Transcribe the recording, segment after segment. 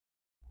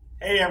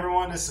Hey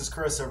everyone, this is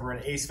Chris over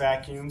at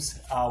Acevacuums,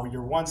 with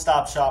your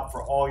one-stop shop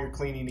for all your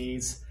cleaning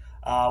needs.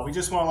 We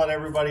just want to let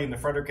everybody in the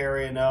Frederick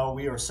area know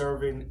we are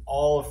serving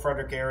all of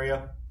Frederick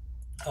area.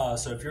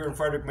 So if you're in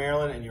Frederick,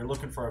 Maryland and you're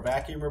looking for a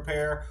vacuum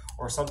repair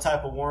or some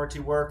type of warranty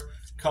work,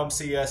 come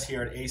see us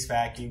here at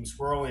Acevacuums.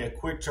 We're only a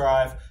quick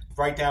drive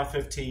right down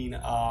 15.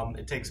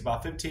 It takes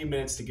about 15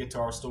 minutes to get to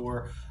our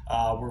store.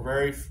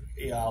 We're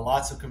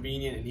lots of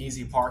convenient and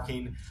easy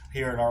parking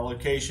here at our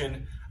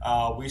location.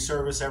 We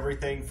service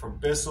everything from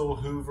Bissell,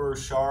 Hoover,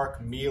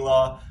 Shark,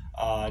 Miele,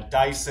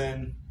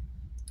 Dyson,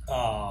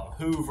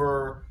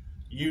 Hoover,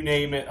 you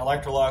name it,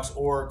 Electrolux,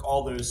 Oric,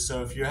 all those.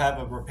 So if you have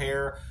a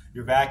repair,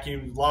 your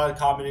vacuum, a lot of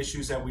common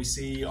issues that we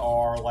see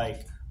are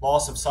like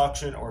loss of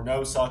suction or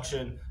no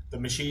suction, the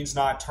machine's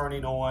not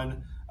turning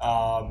on,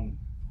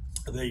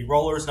 the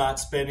roller's not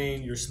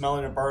spinning, you're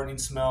smelling a burning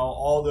smell.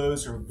 All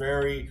those are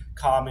very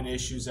common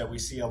issues that we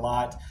see a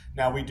lot.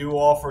 Now we do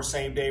offer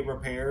same day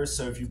repairs,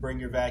 so if you bring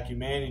your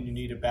vacuum in and you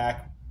need it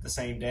back the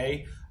same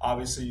day,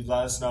 obviously you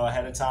let us know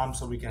ahead of time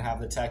so we can have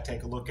the tech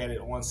take a look at it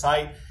on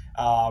site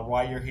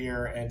while you're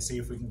here and see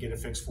if we can get it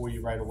fixed for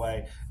you right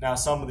away. Now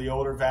some of the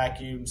older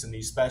vacuums and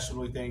these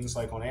specialty things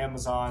like on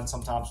Amazon,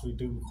 sometimes we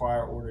do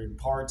require ordering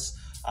parts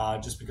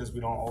just because we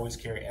don't always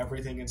carry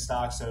everything in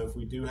stock. So if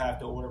we do have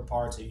to order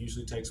parts, it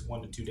usually takes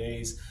 1 to 2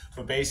 days.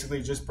 But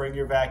basically just bring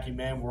your vacuum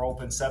in. We're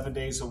open 7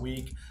 days a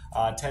week,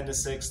 10 to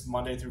 6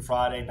 Monday through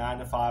Friday, 9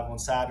 to 5 on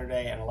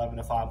Saturday, and 11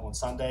 to 5 on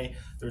Sunday.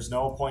 There's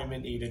no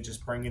appointment needed,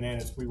 just bring it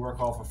in. We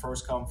work off a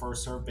first come,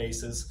 first served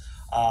basis.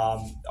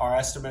 Our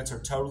estimates are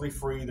totally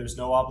free. There's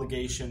no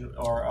obligation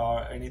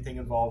or anything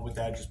involved with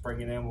that. Just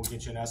bring it in. We'll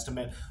get you an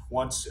estimate.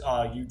 Once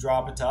you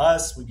drop it to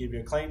us, we give you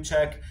a claim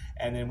check,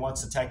 and then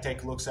once the tech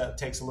takes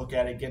a look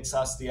at it, gets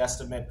us the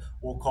estimate,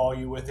 we'll call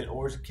you with it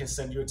or can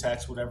send you a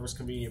text, whatever's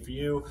convenient for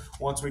you.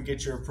 Once we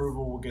get your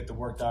approval, we'll get the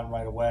work done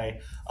right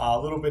away. A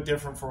little bit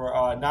different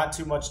not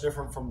too much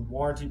different from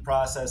warranty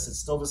process. It's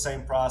still the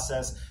same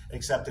process,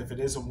 except if it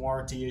is a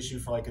warranty issue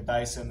for like a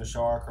Dyson, a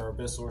Shark, or a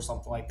Bissell or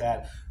something like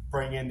that,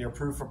 bring in your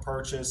proof of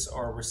purchase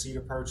or receipt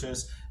of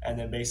purchase, and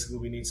then basically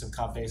we need some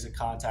basic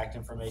contact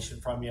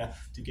information from you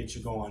to get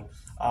you going.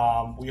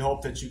 We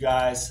hope that you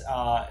guys,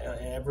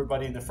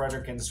 everybody in the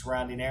Frederick and the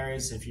surrounding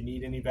areas, if you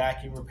need any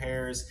vacuum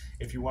repairs,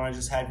 if you want to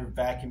just have your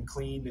vacuum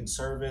cleaned and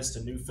serviced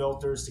and new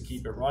filters to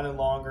keep it running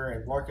longer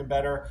and working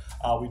better,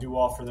 we do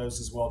offer those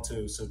as well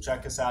too. So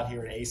check us out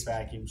here at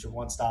Acevacuums, your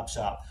one-stop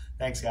shop.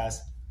 Thanks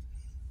guys.